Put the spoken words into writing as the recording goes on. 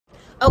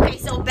Okay,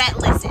 so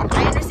listen,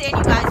 I understand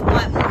you guys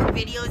want more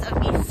videos of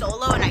me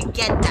solo, and I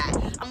get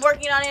that. I'm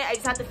working on it. I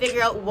just have to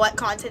figure out what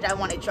content I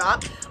want to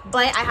drop.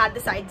 But I had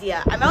this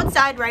idea. I'm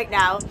outside right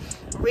now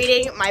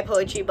reading my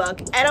poetry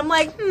book, and I'm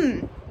like,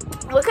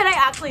 what could I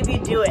actually be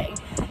doing?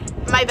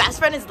 My best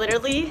friend is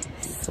literally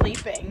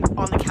sleeping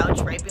on the couch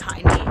right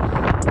behind me.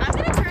 I'm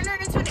gonna turn her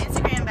into an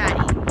Instagram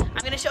baddie.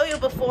 I'm gonna show you a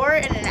before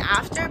and an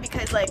after,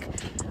 because like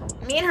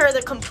me and her are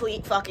the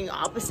complete fucking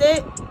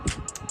opposite.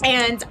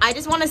 And I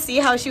just want to see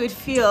how she would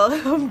feel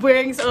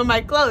wearing some of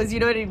my clothes, you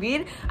know what I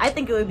mean? I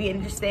think it would be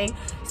interesting.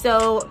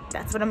 So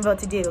that's what I'm about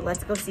to do.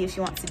 Let's go see if she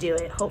wants to do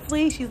it.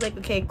 Hopefully she's like,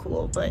 okay,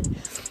 cool. But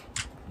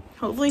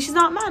hopefully she's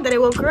not mad that I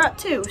woke her up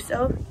too.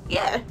 So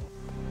yeah.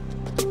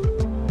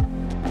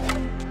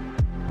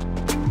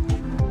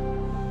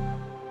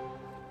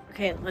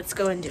 Okay, let's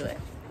go and do it.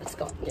 Let's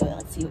go and do it.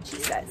 Let's see what she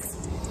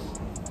says.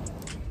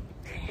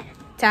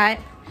 Tat.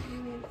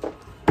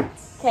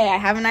 Okay, I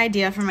have an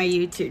idea for my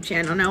YouTube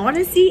channel. Now I want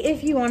to see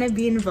if you want to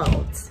be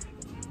involved.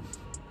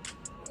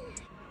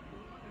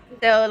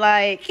 So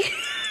like,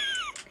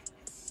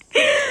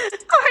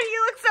 oh,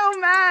 you look so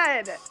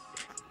mad.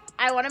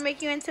 I want to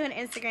make you into an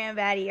Instagram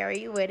baddie. Are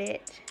you with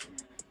it?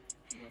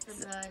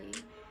 What's a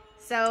baddie?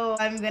 So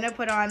I'm going to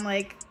put on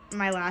like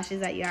my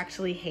lashes that you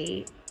actually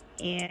hate.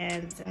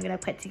 And I'm going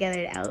to put together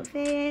an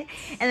outfit.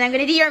 And I'm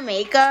going to do your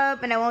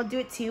makeup. And I won't do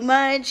it too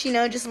much. You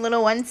know, just a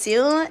little one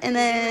too. And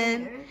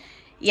then...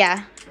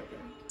 yeah.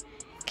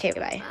 Okay,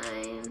 bye.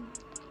 Fine.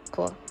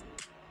 Cool.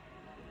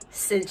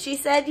 Since she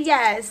said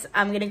yes,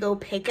 I'm gonna go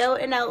pick out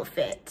an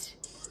outfit.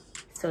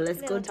 So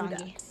let's go do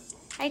that.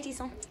 Hi,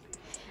 Tison.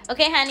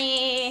 Okay,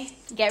 honey.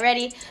 Get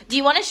ready. Do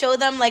you want to show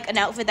them like an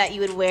outfit that you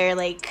would wear,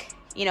 like,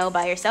 you know,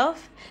 by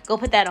yourself? Go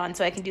put that on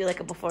so I can do like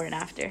a before and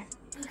after.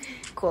 Okay.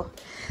 Cool.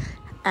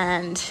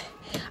 And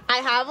I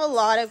have a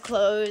lot of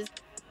clothes,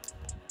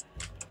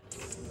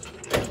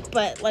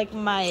 but like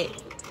my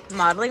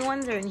modeling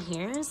ones are in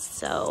here.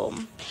 So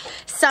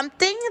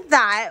something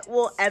that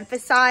will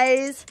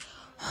emphasize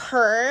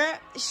her,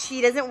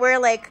 she doesn't wear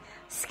like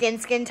skin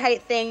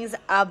tight things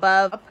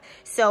above,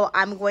 so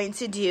I'm going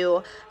to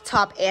do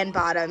top and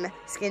bottom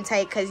skin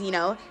tight, because you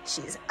know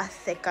she's a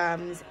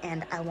thickums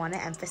and I want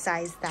to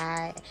emphasize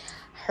that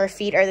her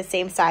feet are the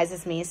same size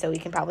as me, so we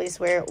can probably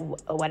just wear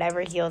whatever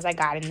heels I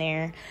got in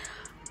there.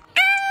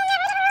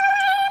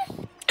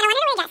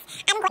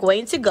 I'm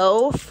going to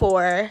go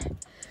for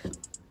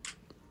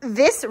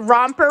this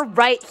romper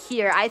right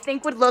here. I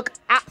think would look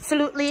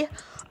absolutely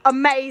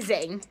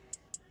amazing.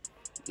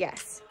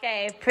 Yes.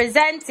 Okay,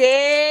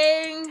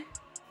 presenting.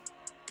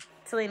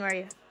 Taline, where are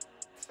you?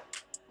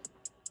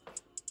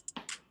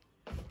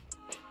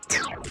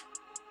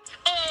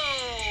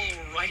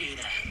 Alrighty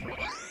then.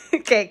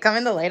 Okay, come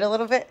in the light a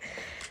little bit.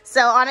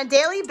 So on a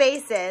daily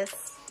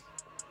basis,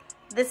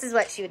 this is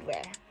what she would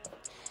wear.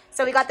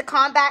 So we got the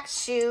combat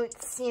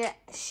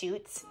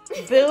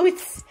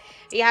boots.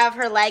 We have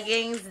her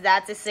leggings,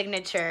 that's a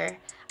signature.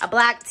 A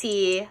black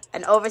tee,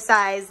 an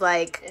oversized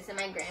like This is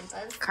my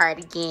grandpa's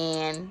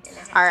cardigan,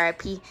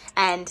 RIP,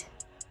 and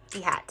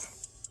the hat.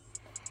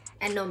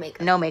 And no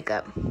makeup. No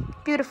makeup.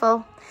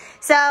 Beautiful.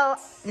 So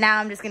now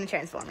I'm just gonna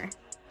transform her.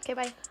 Okay,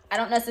 bye. I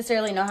don't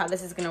necessarily know how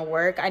this is gonna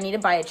work. I need to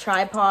buy a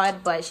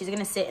tripod, but she's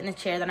gonna sit in the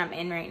chair that I'm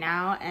in right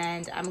now,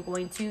 and I'm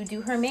going to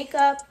do her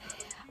makeup.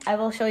 I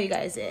will show you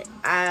guys it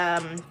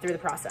through the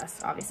process,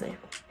 obviously.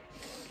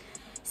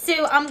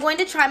 So I'm going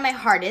to try my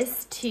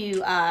hardest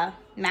to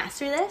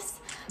master this.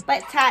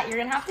 But Tat, you're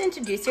gonna have to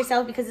introduce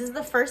yourself because this is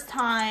the first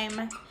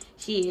time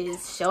she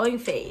is showing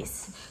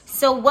face.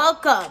 So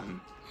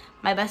welcome,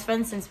 my best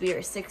friend since we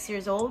were 6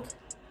 years old.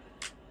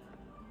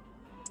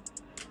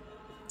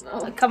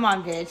 Oh, come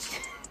on, bitch.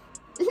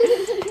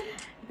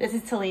 This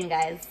is Taline,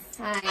 guys.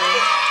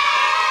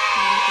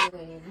 Hi.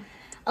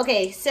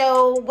 Okay,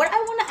 so what I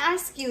want to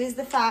ask you is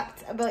the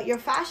fact about your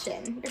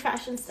fashion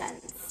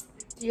sense.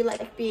 Do you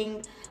like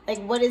being, like,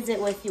 what is it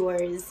with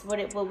yours?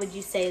 What would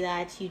you say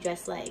that you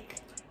dress like?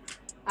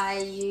 I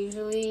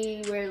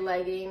usually wear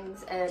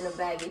leggings and a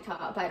baggy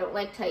top. I don't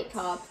like tight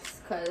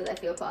tops because I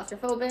feel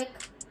claustrophobic.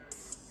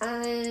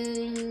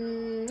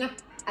 And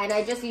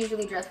I just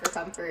usually dress for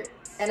comfort.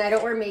 And I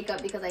don't wear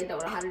makeup because I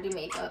don't know how to do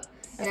makeup.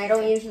 And I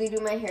don't usually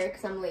do my hair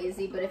because I'm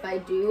lazy. But if I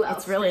do, I'll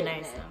It's really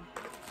nice though.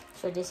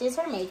 So this is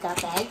her makeup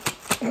bag.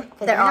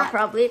 They're all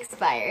probably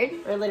expired.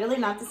 We're literally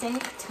not the same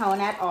tone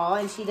at all,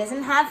 and she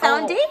doesn't have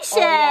foundation. Oh,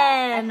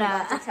 yeah. I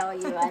forgot to tell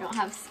you, I don't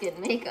have skin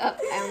makeup.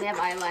 I only have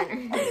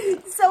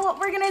eyeliner. So what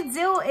we're gonna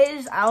do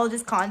is I'll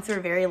just contour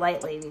very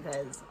lightly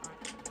because.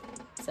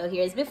 So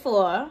here's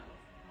before.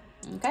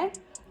 Okay.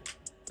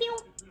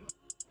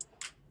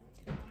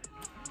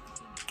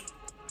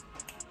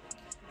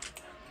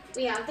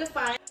 We have to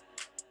find.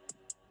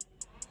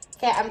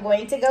 Okay, I'm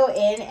going to go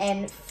in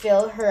and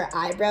fill her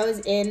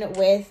eyebrows in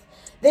with.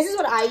 This is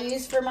what I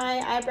use for my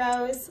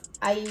eyebrows.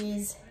 I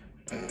use,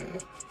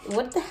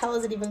 what the hell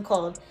is it even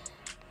called?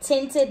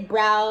 Tinted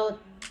brow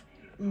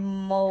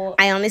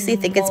I honestly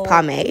think it's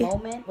pomade.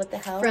 Moment. What the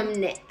hell? From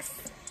NYX.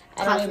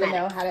 I don't even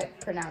know how to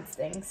pronounce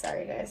things.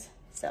 Sorry, guys.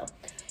 So,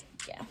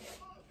 yeah.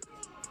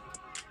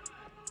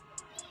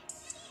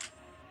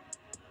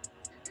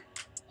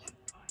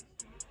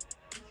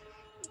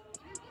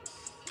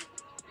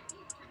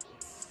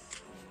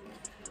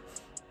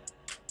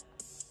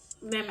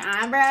 them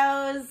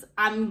eyebrows.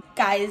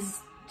 Guys,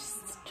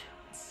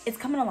 it's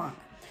coming along.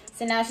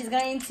 So now she's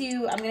going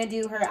to, I'm gonna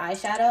do her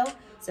eyeshadow.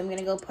 So I'm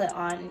gonna go put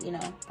on, you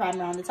know,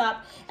 primer on the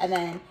top, and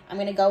then I'm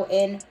gonna go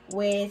in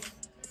with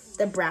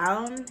the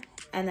brown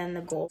and then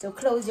the gold. So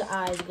close your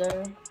eyes,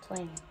 girl.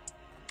 Playing.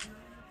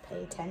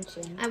 Pay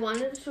attention. I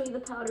wanted to show you the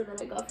powder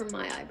that I got from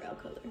my eyebrow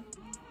color.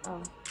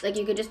 Oh. Like,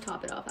 you could just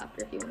top it off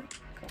after if you want.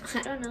 Okay.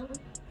 I don't know.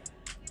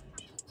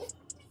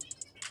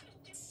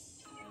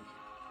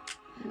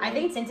 I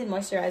think tinted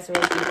moisturizer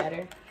would be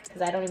better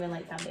because I don't even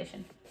like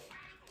foundation.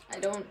 I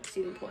don't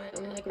see the point. I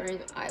only like wearing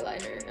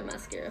eyeliner and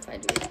mascara if I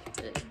do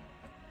it.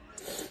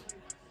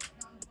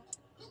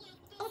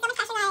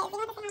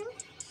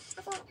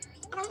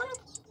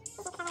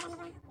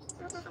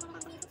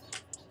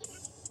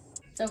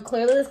 So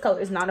clearly this color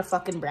is not a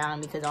fucking brown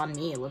because on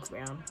me it looks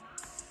brown.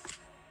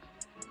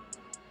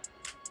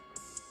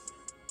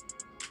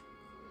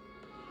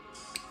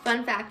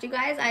 Fun fact, you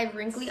guys, I have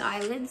wrinkly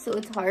eyelids, so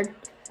it's hard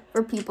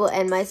for people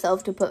and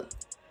myself to put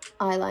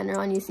eyeliner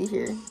on, you see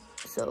here.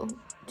 So,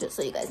 just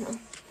so you guys know.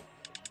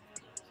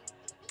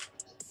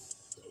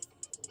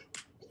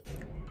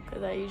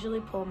 Because I usually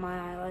pull my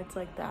highlights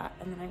like that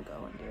and then I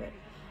go and do it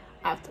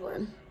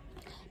afterward.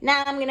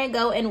 Now I'm gonna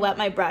go and wet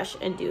my brush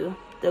and do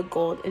the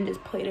gold and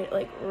just put it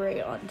like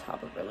right on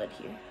top of her lid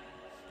here.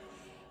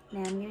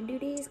 Now I'm gonna do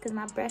these because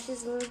my brush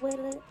is a little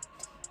wet.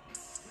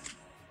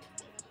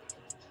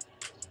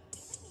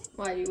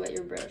 Why do you wet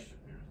your brush?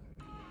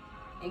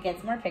 It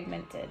gets more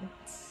pigmented.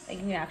 Like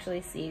you can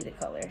actually see the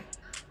color.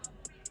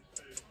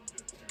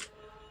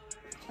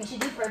 We should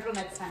do purple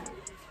next time.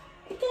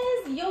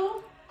 Because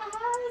your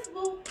eyes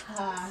will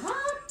pop.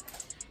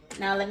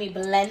 Now let me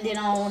blend it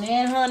on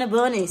in, honey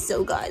bunny.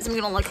 So guys, I'm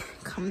gonna like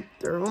come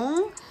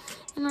through.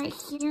 And right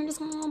here, just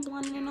gonna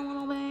blend in a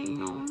little bit, you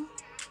know.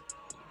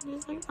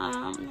 Just like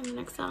that. And the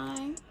next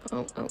side.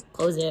 Oh,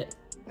 close it.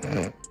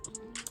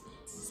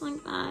 Just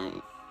like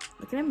that.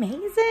 Looking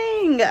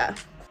amazing.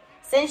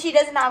 Since she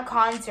doesn't have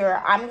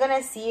contour, I'm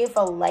gonna see if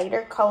a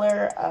lighter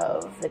color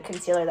of the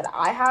concealer that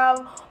I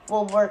have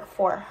will work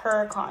for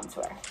her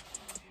contour.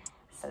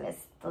 So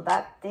let's do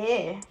that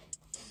there.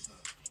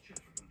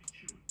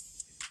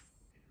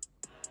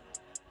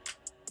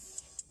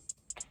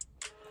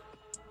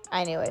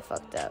 I knew I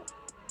fucked up.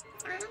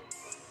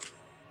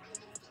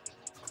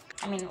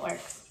 I mean, it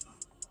works.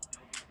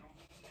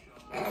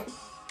 Do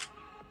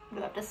I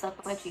have to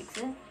suck my cheeks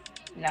in?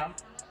 No.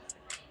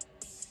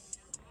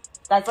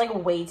 That's like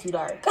way too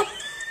dark.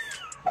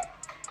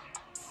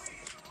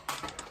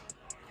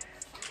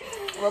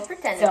 We'll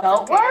pretend.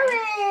 Don't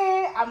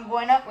worry. I'm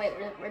going to... Wait,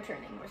 we're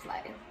turning. We're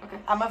sliding. Okay.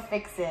 I'm going to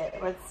fix it.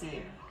 Let's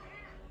see.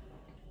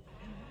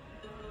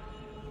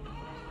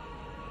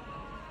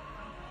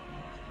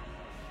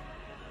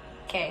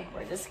 Okay,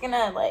 we're just going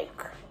to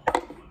like...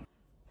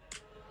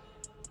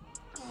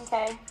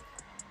 Okay.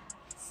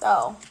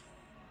 So,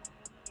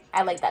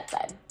 I like that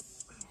side.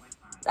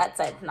 That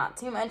side's not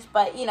too much,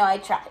 but you know, I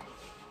tried.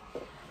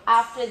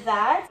 After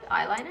that,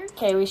 eyeliner.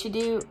 Okay, we should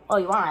do. Oh,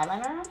 you want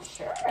eyeliner?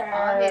 Sure.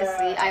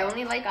 Obviously, I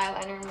only like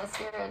eyeliner and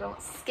mascara. I don't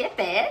skip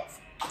it.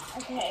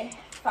 Okay,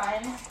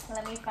 fine.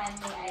 Let me find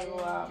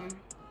a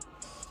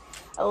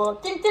little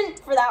tint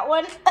for that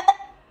one.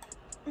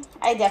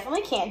 I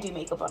definitely can't do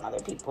makeup on other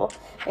people.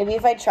 Maybe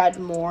if I tried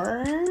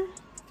more,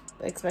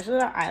 especially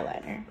with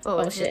eyeliner.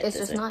 Oh shit! It's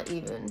just not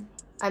even.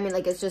 I mean,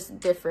 like it's just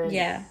different.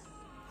 Yeah.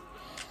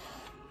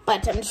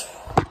 But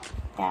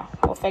yeah,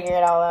 we'll figure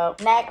it all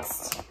out.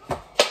 Next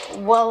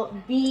will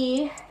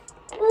be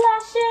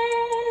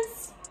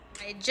lashes.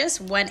 I just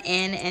went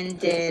in and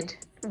did.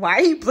 Why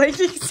are you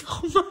blinking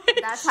so much?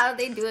 That's how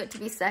they do it to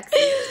be sexy.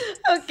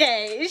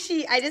 Okay,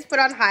 I just put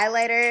on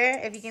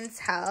highlighter, if you can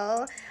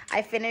tell.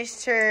 I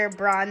finished her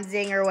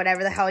bronzing or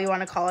whatever the hell you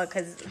want to call it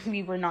because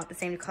we were not the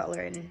same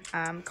color in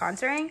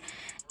contouring.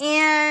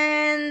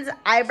 And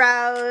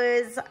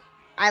eyebrows,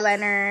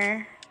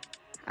 eyeliner,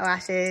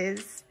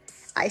 eyelashes,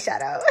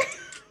 eyeshadow.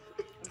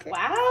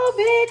 Wow,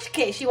 bitch.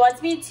 Okay, she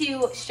wants me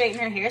to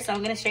straighten her hair, so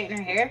I'm gonna straighten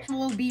her hair.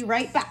 We'll be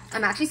right back.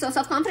 I'm actually so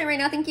self-confident right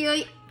now, thank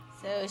you.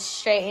 So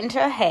straightened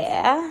her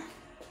hair.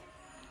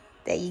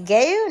 There you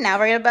go. Now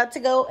we're about to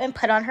go and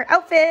put on her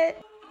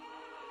outfit.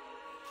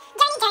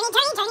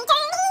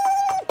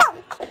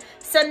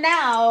 So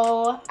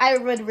now I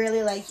would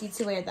really like you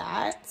to wear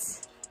that.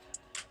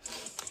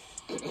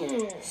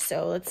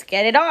 So let's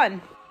get it on.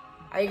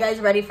 Are you guys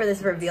ready for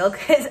this reveal?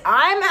 Because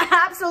I'm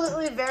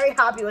absolutely very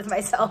happy with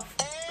myself.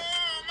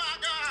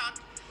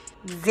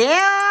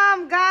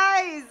 Damn,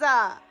 guys.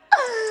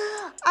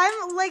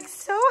 I'm like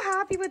so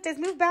happy with this.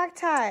 Move back,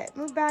 Tot.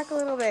 Move back a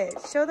little bit.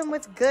 Show them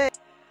what's good.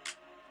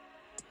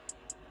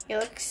 You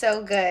look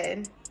so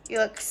good. You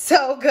look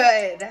so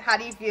good. How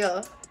do you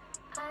feel?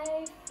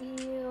 I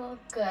feel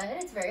good.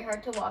 It's very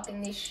hard to walk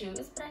in these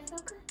shoes, but I feel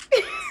good.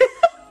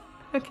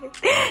 Okay.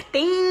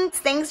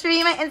 Thanks for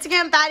being my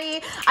Instagram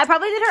baddie. I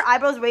probably did her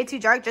eyebrows way too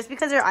dark just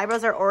because her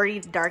eyebrows are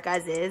already dark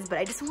as is, but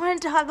I just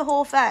wanted to have the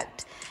whole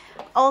effect.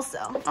 Also,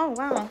 oh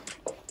wow.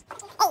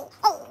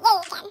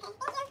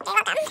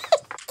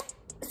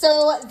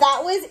 So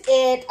that was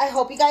it. I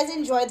hope you guys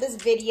enjoyed this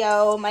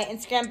video. My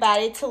Instagram,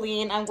 Baddie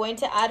Taline. I'm going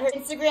to add her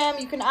Instagram.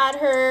 You can add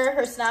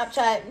her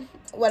Snapchat,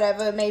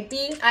 whatever it may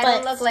be. I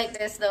don't look like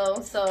this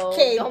though, so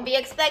don't be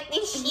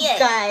expecting shit.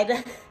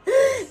 God.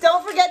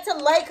 Don't forget to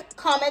like,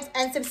 comment,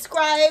 and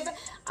subscribe.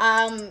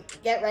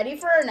 Get ready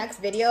for our next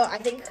video. I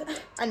think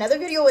another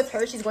video with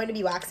her. She's going to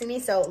be waxing me,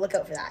 so look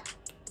out for that.